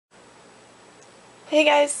Hey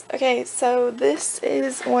guys, okay, so this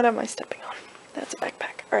is, what am I stepping on? That's a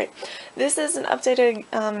backpack. Alright, this is an updated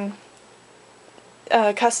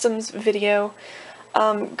customs video.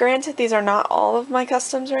 Granted, these are not all of my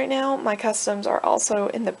customs right now. My customs are also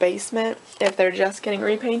in the basement if they're just getting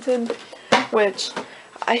repainted, which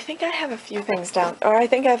I think I have a few things down, or I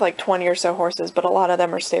think I have like 20 or so horses, but a lot of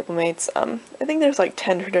them are stablemates. I think there's like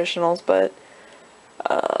 10 traditionals, but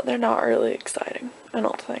they're not really exciting, I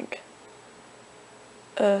don't think.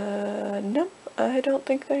 Nope, I don't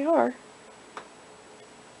think they are.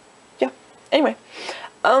 Yeah, anyway,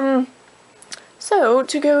 so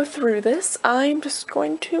to go through this, I'm just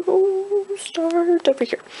going to start over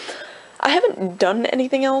here. I haven't done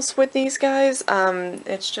anything else with these guys,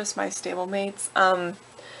 it's just my stablemates.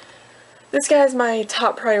 This guy's my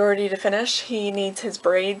top priority to finish. He needs his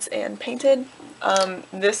braids and painted.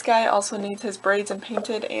 This guy also needs his braids and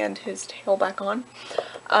painted and his tail back on.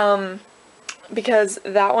 Because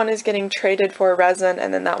that one is getting traded for resin,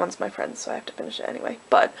 and then that one's my friend's, so I have to finish it anyway.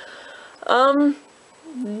 But, none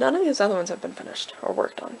of these other ones have been finished or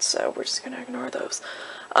worked on, so we're just gonna ignore those.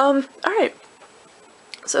 Alright.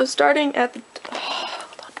 So starting at the,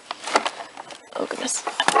 hold on. Oh goodness.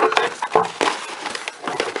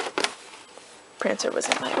 Prancer was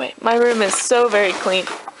in my way. My room is so very clean.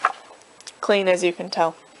 Clean as you can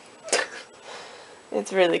tell.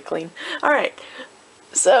 It's really clean. Alright.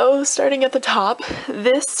 So, starting at the top,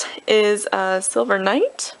 this is Silver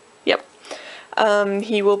Knight. Yep.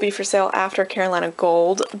 He will be for sale after Carolina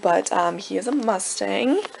Gold, but he is a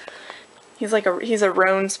Mustang. He's a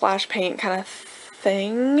Roan splash paint kind of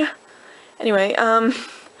thing. Anyway,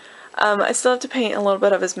 I still have to paint a little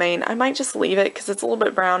bit of his mane. I might just leave it because it's a little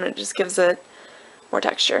bit brown and it just gives it more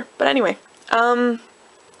texture. But anyway,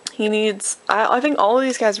 he needs, I think all of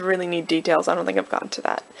these guys really need details. I don't think I've gotten to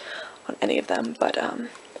that on any of them, but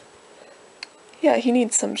yeah, he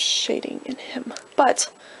needs some shading in him,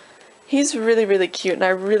 but he's really, really cute, and I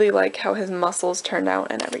really like how his muscles turned out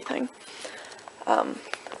and everything.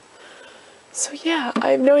 So yeah, I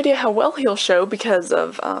have no idea how well he'll show because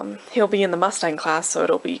of, he'll be in the Mustang class, so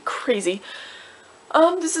it'll be crazy.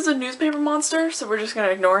 This is a newspaper monster, so we're just gonna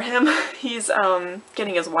ignore him. He's,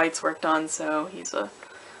 getting his whites worked on, so he's a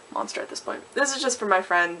monster at this point. This is just for my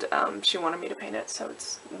friend. She wanted me to paint it, so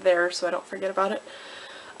it's there so I don't forget about it.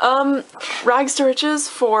 Rags to Riches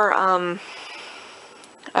for, I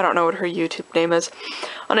don't know what her YouTube name is.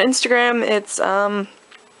 On Instagram, it's, Model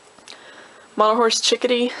Horse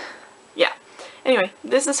Chickadee. Yeah. Anyway,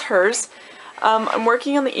 this is hers. I'm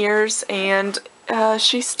working on the ears, and,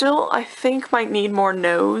 she still, I think, might need more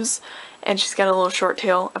nose, and she's got a little short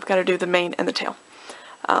tail. I've got to do the mane and the tail.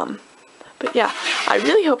 But yeah, I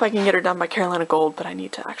really hope I can get her done by Carolina Gold, but I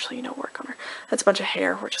need to actually, work on her. That's a bunch of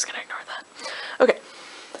hair. We're just gonna ignore that. Okay.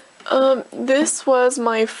 This was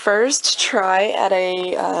my first try at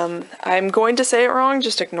a, I'm going to say it wrong,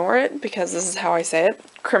 just ignore it, because this is how I say it.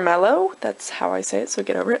 Cremello, that's how I say it, so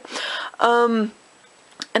get over it. And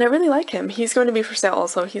I really like him. He's going to be for sale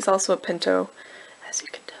also. He's also a Pinto, as you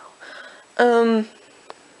can tell.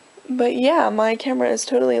 But yeah, my camera is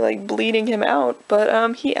totally like bleeding him out,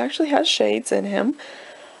 but he actually has shades in him,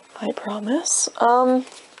 I promise.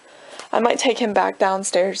 I might take him back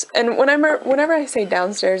downstairs, and whenever I say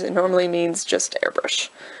downstairs, it normally means just airbrush,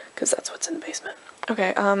 because that's what's in the basement.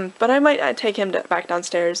 Okay, but I might take him back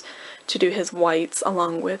downstairs to do his whites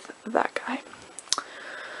along with that guy.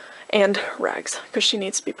 And Rags, because she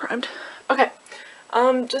needs to be primed. Okay,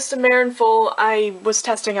 just a Marin full. I was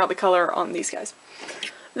testing out the color on these guys.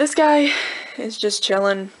 This guy is just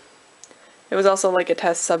chilling. It was also like a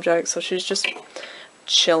test subject, so she's just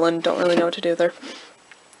chilling, don't really know what to do with her.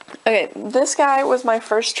 Okay, this guy was my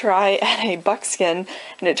first try at a buckskin,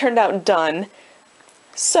 and it turned out done.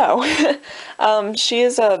 So, she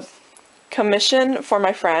is a commission for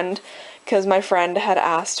my friend, because my friend had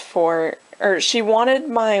asked for, or she wanted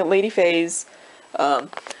my Lady Faye's,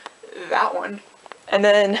 that one. And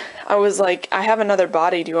then I was like, I have another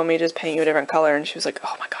body, do you want me to just paint you a different color? And she was like,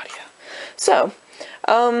 oh my god, yeah. So,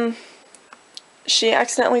 she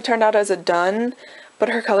accidentally turned out as a dun, but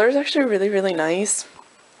her color is actually really, really nice.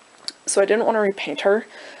 So I didn't want to repaint her.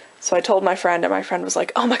 So I told my friend, and my friend was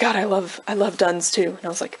like, oh my god, I love duns too. And I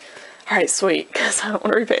was like, alright, sweet, because I don't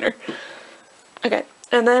want to repaint her. Okay,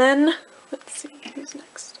 and then, let's see, who's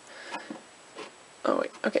next? Oh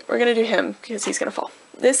wait, okay, we're gonna do him, because he's gonna fall.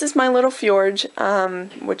 This is my little Fjord,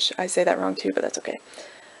 which I say that wrong too, but that's okay.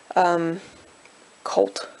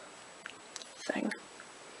 Colt thing.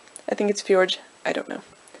 I think it's Fjord, I don't know.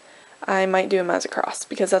 I might do him as a cross,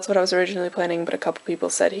 because that's what I was originally planning, but a couple people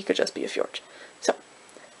said he could just be a Fjord. So,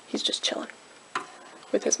 he's just chilling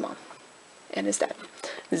with his mom. and his dad.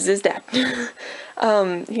 This is his dad.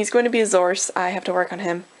 He's going to be a Zorse. I have to work on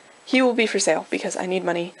him. He will be for sale because I need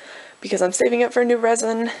money, because I'm saving up for a new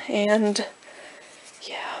resin, and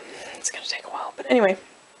yeah, it's gonna take a while. But anyway,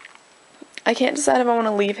 I can't decide if I want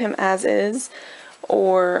to leave him as is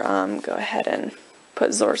or go ahead and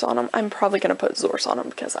put Zorse on him. I'm probably gonna put Zorse on him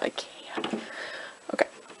because I can. Okay,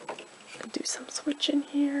 do some switching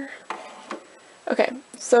here. Okay,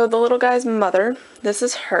 so the little guy's mother, this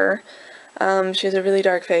is her. She has a really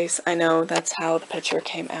dark face. I know that's how the picture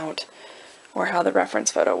came out, or how the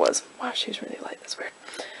reference photo was. Wow, she's really light, that's weird.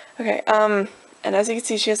 Okay, and as you can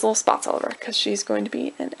see, she has little spots all over because she's going to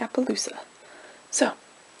be an Appaloosa. So,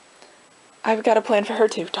 I've got a plan for her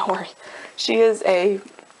too, don't worry. She is a,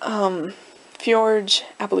 Fjorge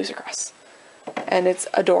Appaloosa cross, and it's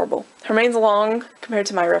adorable. Her mane's long compared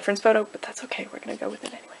to my reference photo, but that's okay, we're gonna go with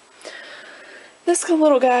it anyway. This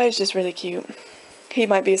little guy is just really cute. He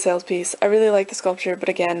might be a sales piece. I really like the sculpture, but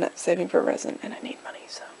again, saving for resin, and I need money,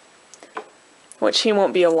 so. Which he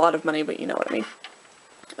won't be a lot of money, but you know what I mean.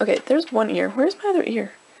 Okay, there's one ear. Where's my other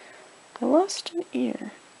ear? I lost an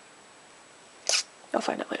ear. I'll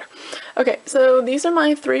find it later. Okay, so these are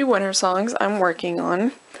my 3 winter songs I'm working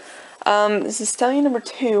on. This is Stallion number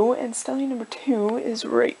 2, and Stallion number 2 is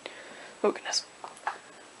right... Oh, goodness.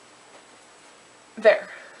 There.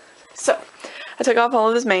 So, I took off all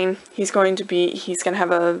of his mane. He's gonna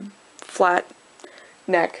have a flat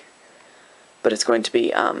neck, but it's going to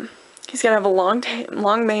be, he's gonna have a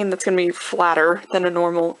long mane that's gonna be flatter than a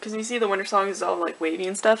normal, because you see the winter song is all like wavy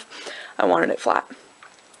and stuff. I wanted it flat.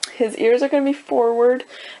 His ears are gonna be forward.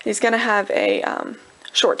 He's gonna have a,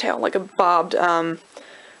 short tail, like a bobbed,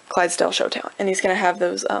 Clydesdale show tail, and he's gonna have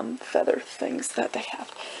those, feather things that they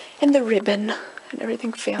have, and the ribbon, and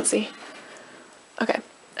everything fancy. Okay.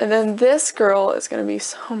 And then this girl is going to be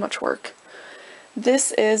so much work.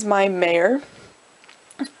 This is my mare,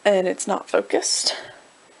 and it's not focused.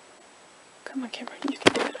 Come on, camera, you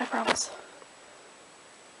can do it, I promise.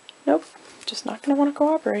 Nope, just not going to want to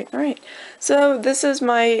cooperate. Alright, so this is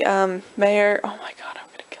my mare. Oh my god, I'm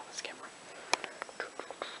going to kill this camera.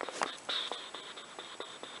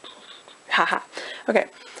 Haha. Okay,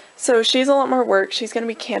 so she's a lot more work. She's going to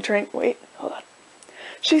be cantering. Wait, hold on.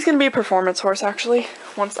 She's going to be a performance horse, actually.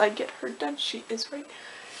 Once I get her done, she is right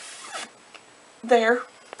there,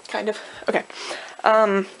 kind of. Okay.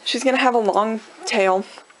 She's going to have a long tail.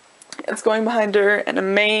 It's going behind her, and a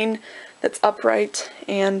mane that's upright,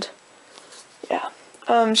 and yeah.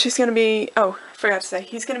 She's going to be, oh, I forgot to say,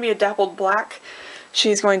 he's going to be a dappled black.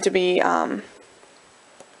 She's going to be, what's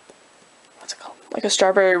it called? Like a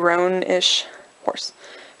strawberry roan-ish horse.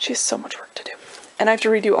 She has so much work to do. And I have to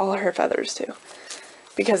redo all of her feathers, too.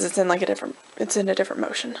 Because it's in like a different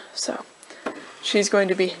motion. So she's going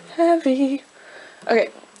to be heavy. Okay,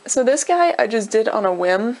 so this guy I just did on a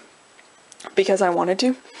whim because I wanted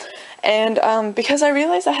to. And because I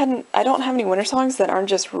realized I don't have any winter songs that aren't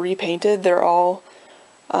just repainted. They're all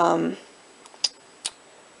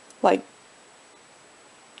like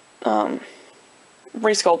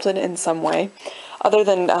resculpted in some way. Other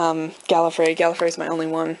than Gallifrey. Gallifrey's my only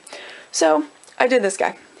one. So I did this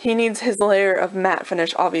guy. He needs his layer of matte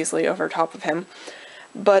finish, obviously, over top of him.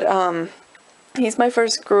 But, he's my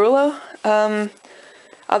first Grulla.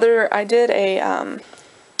 I did a,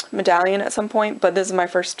 medallion at some point, but this is my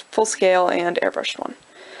first full scale and airbrushed one.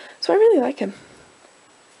 So I really like him.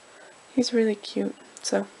 He's really cute,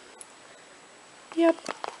 so. Yep.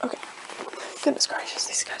 Okay. Goodness gracious,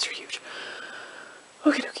 these guys are huge.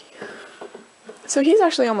 Okie dokie. So he's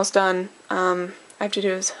actually almost done. I have to do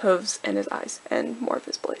his hooves and his eyes and more of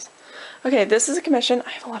his blaze. Okay, this is a commission.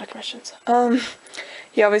 I have a lot of commissions.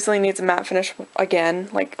 He obviously needs a matte finish again,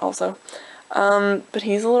 like also. But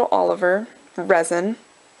he's a little Oliver resin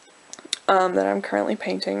that I'm currently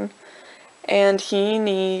painting. And he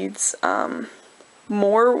needs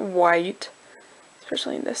more white,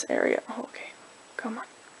 especially in this area. Oh, okay, come on.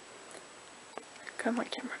 Come on,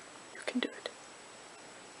 camera. You can do it.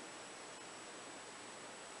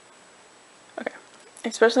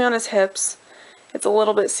 Especially on his hips. It's a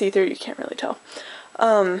little bit see-through, you can't really tell.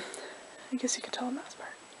 I guess you can tell on that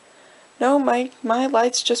part. No, my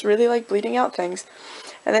light's just really like bleeding out things.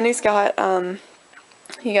 And then he's got,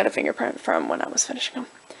 he got a fingerprint from when I was finishing him.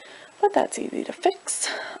 But that's easy to fix.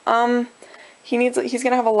 He's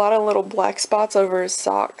gonna have a lot of little black spots over his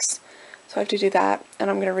socks. So I have to do that, and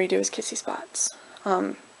I'm gonna redo his kissy spots,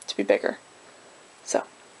 to be bigger. So,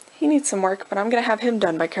 he needs some work, but I'm gonna have him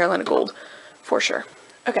done by Carolina Gold. For sure.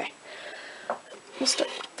 Okay. We'll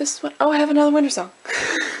start this one. Oh, I have another winter song.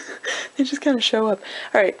 They just kind of show up.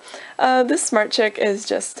 Alright. This smart chick is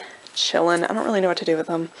just chilling. I don't really know what to do with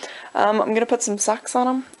him. I'm gonna put some socks on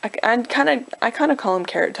him. I kind of call him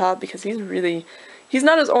Carrot Top because he's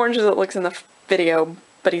not as orange as it looks in the video,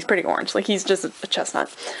 but he's pretty orange. Like, he's just a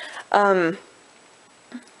chestnut.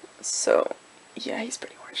 So yeah, he's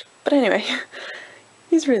pretty orange. But anyway,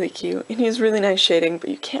 he's really cute and he has really nice shading, but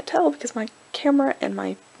you can't tell because my camera and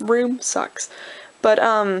my room sucks. But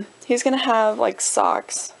he's gonna have like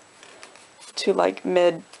socks to like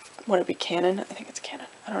mid, would it be cannon? I think it's cannon.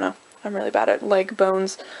 I don't know. I'm really bad at leg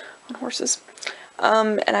bones on horses.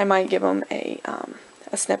 And I might give him a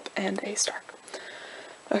snip and a star.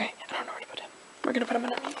 Okay, I don't know where to put him. We're gonna put him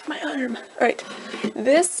underneath my arm. Alright,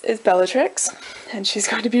 this is Bellatrix, and she's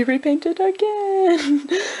going to be repainted again.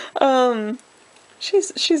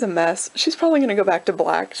 She's a mess. She's probably gonna go back to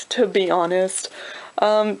black, to be honest.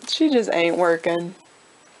 She just ain't working.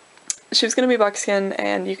 She was gonna be buckskin,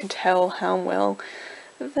 and you can tell how well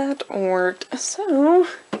that worked. So,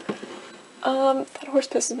 that horse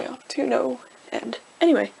pisses me off to no end.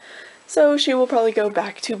 Anyway, so she will probably go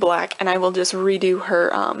back to black, and I will just redo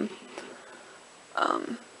her,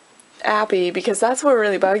 appy, because that's what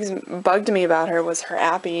really bugged me about her, was her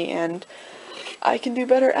appy, and I can do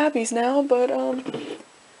better appies now, but,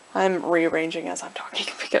 I'm rearranging as I'm talking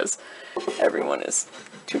because everyone is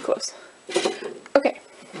too close. Okay.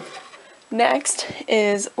 Next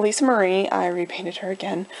is Lisa Marie. I repainted her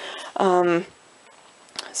again.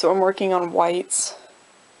 So I'm working on whites.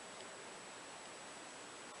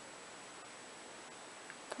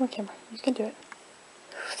 Come on, camera. You can do it.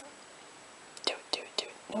 Do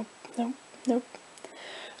it. Nope.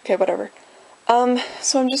 Okay, whatever.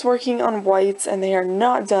 So I'm just working on whites, and they are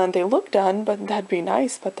not done. They look done, but that'd be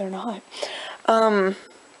nice, but they're not. Come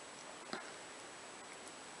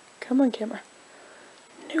on, camera.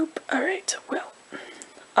 Nope. Alright, well.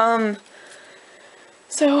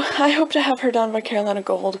 So I hope to have her done by Carolina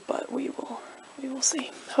Gold, but we will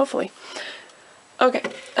see. Hopefully. Okay,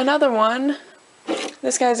 another one.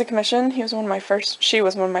 This guy's a commission. She was one of my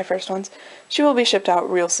first ones. She will be shipped out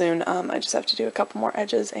real soon. I just have to do a couple more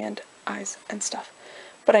edges and eyes and stuff.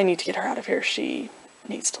 But I need to get her out of here. She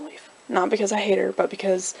needs to leave. Not because I hate her, but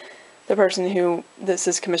because the person who this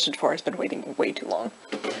is commissioned for has been waiting way too long.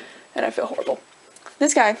 And I feel horrible.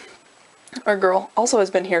 This guy, or girl, also has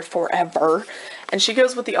been here forever. And she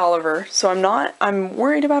goes with the Oliver. So I'm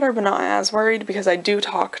worried about her, but not as worried because I do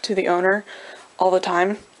talk to the owner all the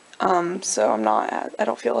time. So I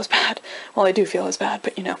don't feel as bad. Well, I do feel as bad,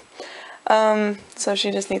 but you know. So she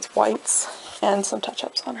just needs whites and some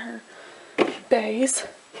touch-ups on her bays.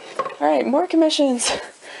 Alright, more commissions.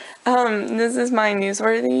 This is my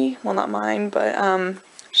newsworthy. Well, not mine, but,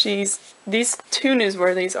 these two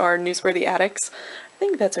newsworthies are Newsworthy Addicts. I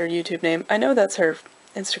think that's her YouTube name. I know that's her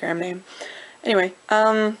Instagram name. Anyway,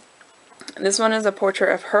 this one is a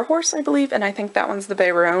portrait of her horse, I believe, and I think that one's the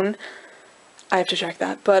Bay Roan. I have to check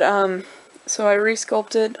that, but, so I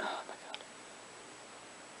resculpted, oh my god.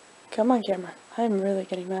 Come on, camera. I'm really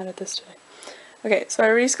getting mad at this today. Okay, so I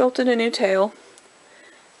resculpted a new tail.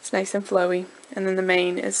 It's nice and flowy, and then the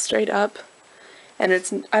mane is straight up, and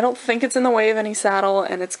I don't think it's in the way of any saddle,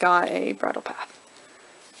 and it's got a bridle path.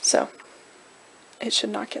 So, it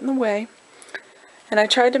should not get in the way. And I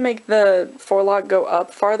tried to make the forelock go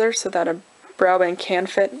up farther so that a brow band can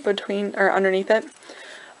fit between, or underneath it.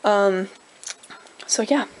 So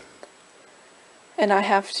yeah, and I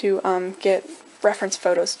have to get reference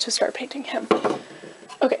photos to start painting him.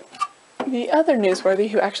 Okay, the other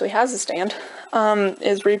newsworthy who actually has a stand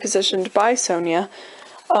is repositioned by Sonia.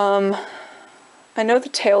 I know the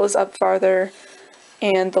tail is up farther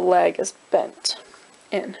and the leg is bent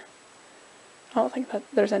in. I don't think that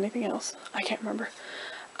there's anything else. I can't remember.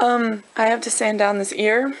 I have to sand down this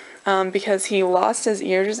ear because he lost his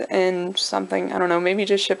ears in something, I don't know, maybe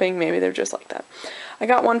just shipping, maybe they're just like that. I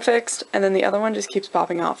got one fixed, and then the other one just keeps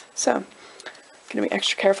popping off. So, I'm gonna be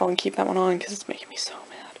extra careful and keep that one on because it's making me so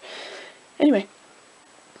mad. Anyway,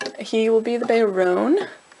 he will be the Bay Roan.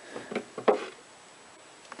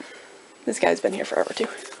 This guy's been here forever too.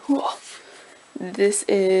 Ooh. This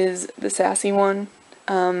is the sassy one.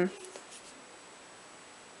 There's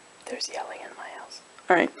yelling in my house.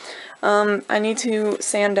 Alright. I need to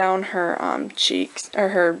sand down her cheeks, or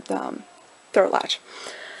her throat latch.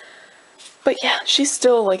 But yeah, she's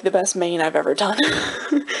still like the best mane I've ever done.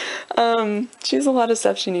 She has a lot of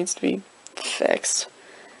stuff she needs to be fixed.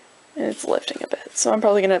 And it's lifting a bit. So I'm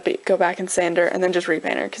probably going to go back and sand her and then just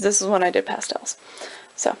repaint her. Because this is when I did pastels.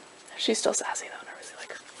 So, she's still sassy though, and I really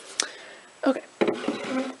like her.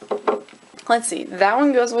 Okay. Let's see. That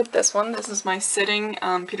one goes with this one. This is my sitting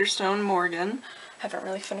Peter Stone Morgan. Haven't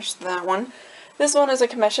really finished that one. This one is a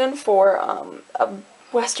commission for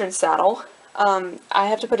Western saddle. I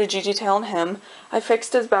have to put a Gigi tail on him. I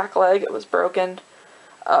fixed his back leg. It was broken.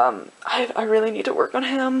 I really need to work on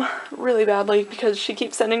him really badly because she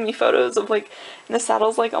keeps sending me photos of like, and the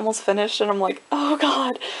saddle's like almost finished and I'm like, oh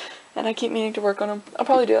god. And I keep meaning to work on him. I'll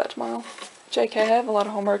probably do that tomorrow. JK, I have a lot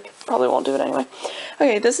of homework. Probably won't do it anyway.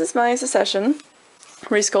 Okay, this is my Secession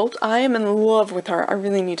resculpt. I am in love with her. I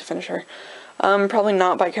really need to finish her. Probably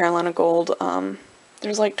not by Carolina Gold.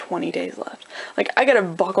 There's like 20 days left. Like, I gotta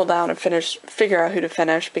buckle down and figure out who to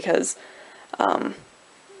finish because,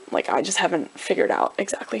 like, I just haven't figured out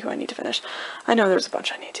exactly who I need to finish. I know there's a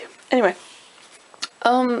bunch I need to. Anyway,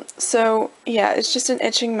 so, yeah, it's just an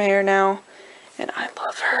itching mare now, and I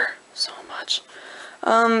love her so much.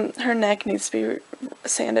 Her neck needs to be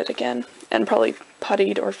sanded again, and probably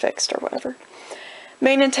puttied or fixed or whatever.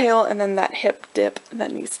 Mane and tail, and then that hip dip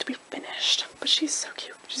that needs to be finished. But she's so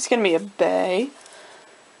cute. She's gonna be a bay.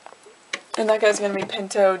 And that guy's gonna be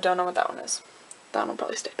Pinto. Don't know what that one is. That one will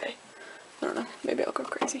probably stay bay. I don't know. Maybe I'll go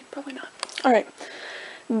crazy. Probably not. Alright.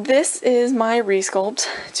 This is my resculpt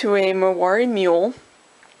to a Mawari mule.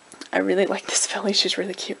 I really like this filly. She's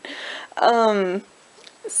really cute.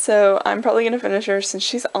 So I'm probably gonna finish her since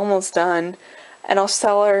she's almost done. And I'll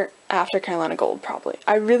sell her after Carolina Gold, probably.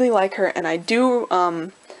 I really like her, and I do,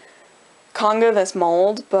 Congo this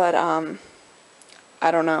mold, but, I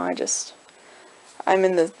don't know, I'm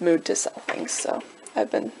in the mood to sell things, so I've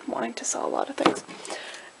been wanting to sell a lot of things.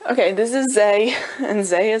 Okay, this is Zay, and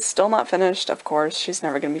Zay is still not finished, of course. She's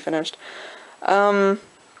never gonna be finished. I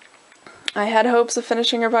had hopes of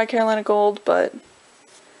finishing her by Carolina Gold, but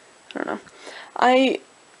I don't know.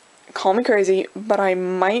 Call me crazy, but I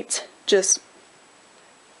might just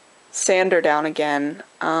sand her down again,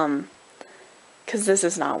 because this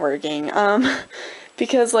is not working,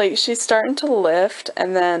 because, like, she's starting to lift,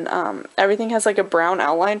 and then, everything has, like, a brown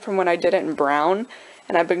outline from when I did it in brown,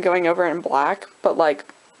 and I've been going over it in black, but, like,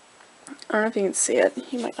 I don't know if you can see it,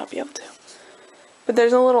 you might not be able to, but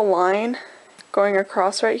there's a little line going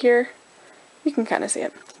across right here, you can kind of see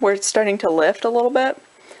it, where it's starting to lift a little bit,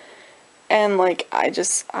 and, like,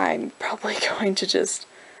 I'm probably going to just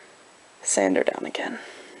sand her down again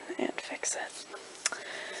and fix it.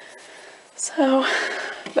 So,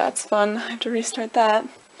 that's fun. I have to restart that.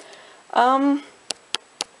 My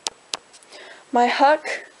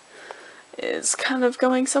Huck is kind of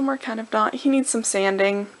going somewhere, kind of not. He needs some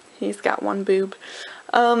sanding. He's got one boob.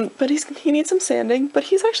 But he needs some sanding, but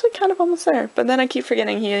he's actually kind of almost there. But then I keep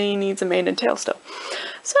forgetting he needs a mane and tail still.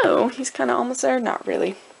 So, he's kind of almost there. Not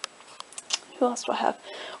really. Who else do I have?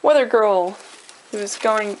 Weather Girl, who's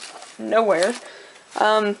going nowhere.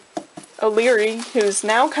 O'Leary, who's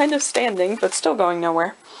now kind of standing, but still going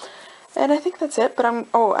nowhere. And I think that's it, but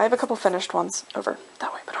I have a couple finished ones over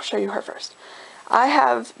that way, but I'll show you her first. I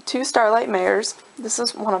have 2 Starlight mares. This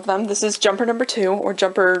is one of them. This is Jumper number 2, or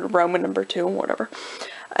Jumper Roman number 2, whatever.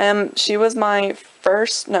 She was my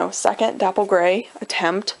second Dapple Gray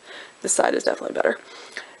attempt. This side is definitely better.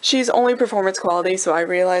 She's only performance quality, so I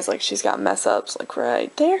realize, like, she's got mess-ups, like,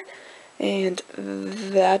 right there. And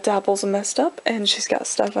that dapple's messed up, and she's got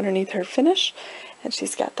stuff underneath her finish, and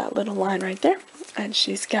she's got that little line right there, and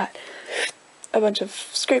she's got a bunch of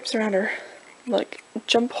scrapes around her, like,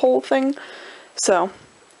 jump hole thing. So,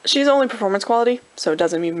 she's only performance quality, so it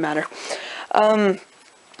doesn't even matter.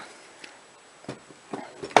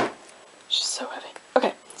 She's so heavy.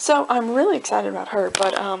 Okay, so I'm really excited about her,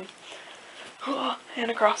 but,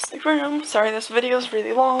 and across the room. Sorry, this video is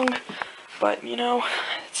really long. But, you know,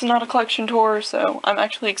 it's not a collection tour, so I'm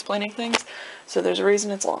actually explaining things, so there's a reason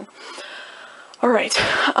it's long. Alright,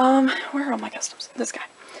 where are all my customs? This guy.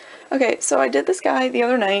 Okay, so I did this guy the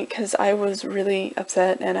other night because I was really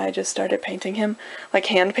upset, and I just started painting him, like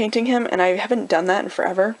hand painting him, and I haven't done that in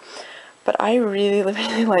forever, but I really,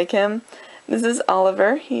 really like him. This is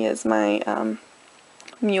Oliver. He is my,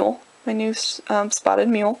 mule, my new, spotted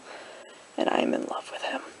mule, and I'm in love with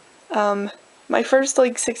him. My first,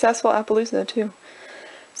 like, successful Appaloosa, too.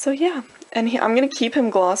 So, yeah. And I'm gonna keep him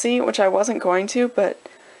glossy, which I wasn't going to, but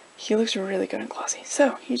he looks really good in glossy.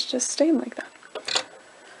 So, he's just staying like that.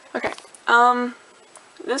 Okay.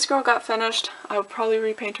 This girl got finished. I'll probably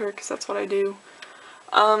repaint her, because that's what I do.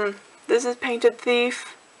 This is Painted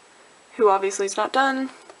Thief, who obviously is not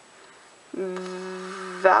done.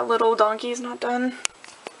 That little donkey is not done.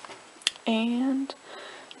 And,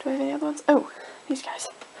 do I have any other ones? Oh, these guys.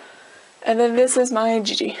 And then this is my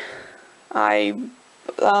Gigi. I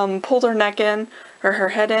pulled her neck in, or her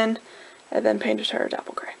head in, and then painted her a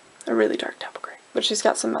dapple gray. A really dark dapple gray. But she's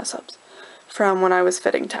got some mess ups from when I was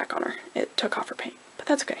fitting tack on her. It took off her paint. But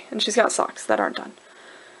that's okay. And she's got socks that aren't done.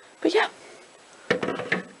 But yeah.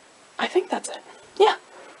 I think that's it. yeah.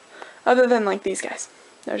 Other than like these guys.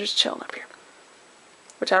 They're just chilling up here.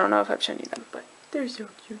 Which I don't know if I've shown you them, but they're so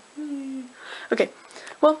cute. Okay,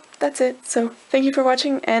 well, that's it. So thank you for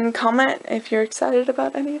watching, and comment if you're excited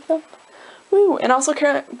about any of them. Woo! And also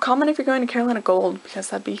comment if you're going to Carolina Gold, because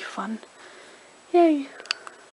that'd be fun. Yay!